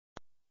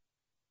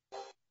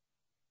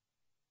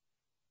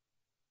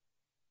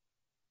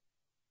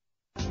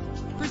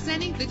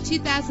Presenting the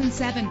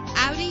 2007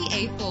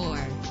 Audi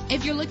A4.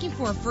 If you're looking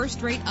for a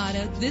first-rate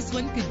auto, this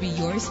one could be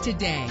yours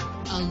today.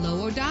 A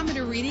low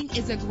odometer reading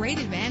is a great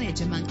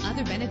advantage among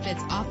other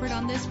benefits offered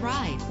on this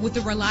ride. With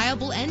a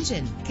reliable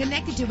engine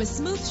connected to a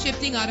smooth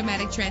shifting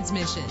automatic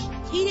transmission,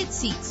 heated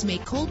seats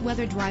make cold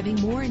weather driving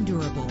more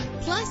endurable.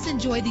 Plus,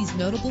 enjoy these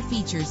notable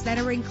features that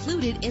are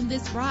included in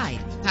this ride: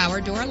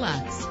 power door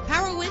locks,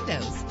 power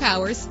windows,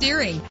 power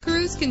steering,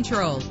 cruise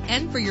control,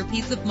 and for your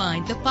peace of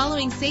mind, the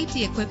following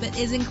safety equipment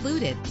is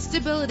included: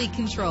 stability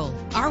control.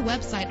 Our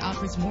website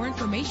offers more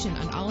information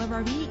on all of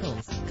our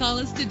vehicles. Call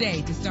us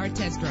today to start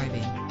test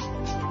driving.